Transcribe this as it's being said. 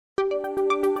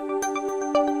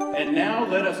And now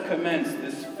let us commence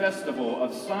this festival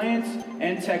of science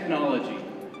and technology.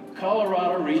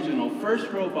 Colorado Regional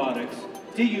First Robotics,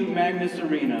 TU Magnus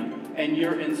Arena, and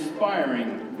your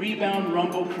inspiring Rebound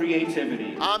Rumble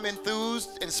creativity. I'm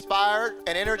enthused, inspired,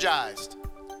 and energized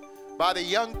by the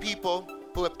young people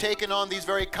who have taken on these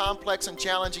very complex and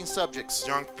challenging subjects.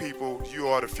 Young people, you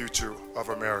are the future of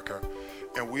America,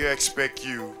 and we expect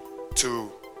you to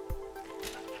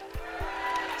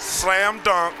slam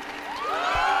dunk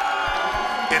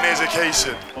in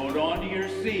education. Hold on to your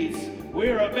seats.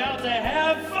 We're about to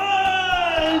have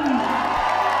fun!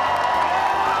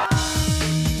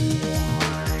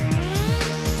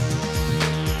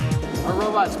 Our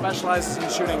robot specializes in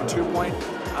shooting two-point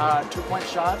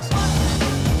shots.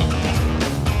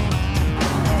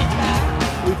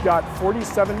 We've got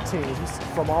 47 teams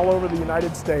from all over the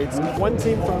United States, one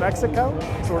team from Mexico,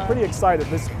 so we're pretty excited.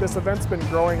 This event's been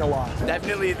growing a lot.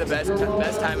 Definitely the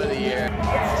best time of the year.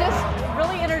 It's just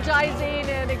really energizing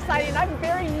and exciting. I'm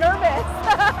very nervous.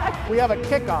 We have a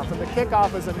kickoff, and the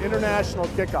kickoff is an international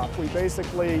kickoff. We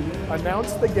basically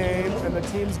announce the game, and the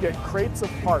teams get crates of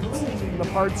parts. The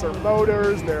parts are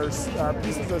motors, there's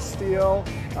pieces of steel,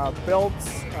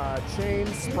 belts, chains,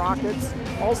 sprockets,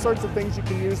 all sorts of things you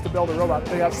can use to build a robot.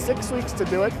 They have 6 weeks to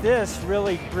do it. This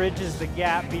really bridges the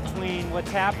gap between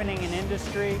what's happening in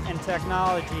industry and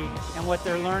technology and what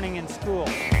they're learning in school.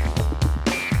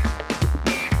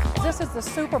 This is the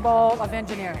Super Bowl of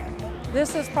engineering.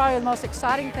 This is probably the most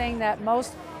exciting thing that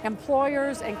most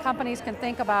employers and companies can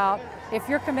think about if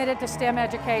you're committed to STEM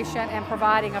education and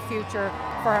providing a future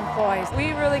for employees.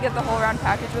 We really get the whole round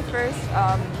package with FIRST.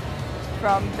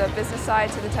 From the business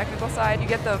side to the technical side, you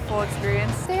get the full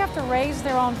experience. They have to raise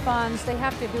their own funds, they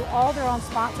have to do all their own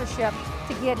sponsorship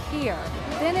to get here.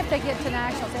 Then if they get to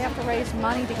nationals, they have to raise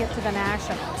money to get to the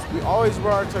nationals. We always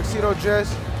wear our tuxedo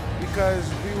dress because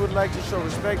we would like to show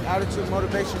respect, attitude,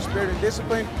 motivation, spirit, and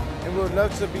discipline, and we would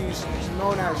love to be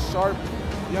known as sharp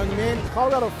young men.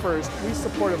 Colorado First, we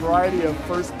support a variety of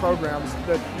FIRST programs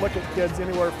that look at kids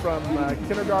anywhere from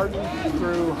kindergarten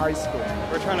through high school.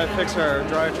 We're trying to fix our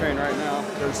drivetrain right now.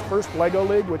 There's First Lego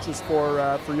League, which is for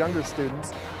younger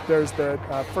students. There's the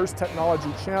First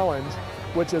Technology Challenge,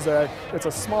 which is it's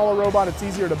a smaller robot, it's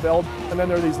easier to build. And then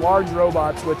there are these large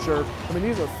robots, which are,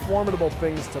 these are formidable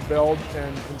things to build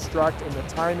and construct, and the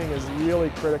timing is really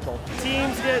critical.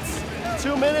 Teams gets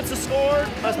 2 minutes to score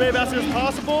as many baskets as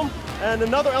possible. And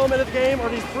another element of the game are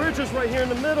these bridges right here in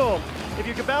the middle. If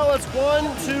you can balance 1,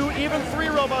 2, even 3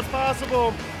 robots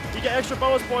possible, you get extra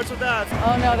bonus points with that.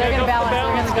 Oh no, they're going to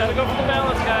balance. Gotta go for the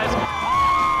balance, guys.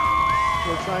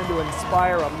 We're trying to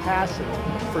inspire a passion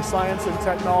for science and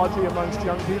technology amongst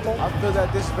young people. I feel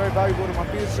that this is very valuable to my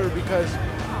future because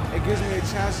it gives me a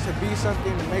chance to be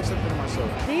something and make something of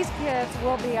myself. These kids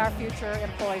will be our future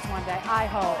employees one day, I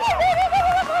hope.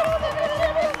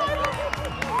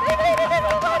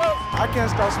 I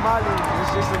can't stop smiling,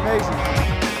 it's just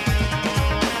amazing.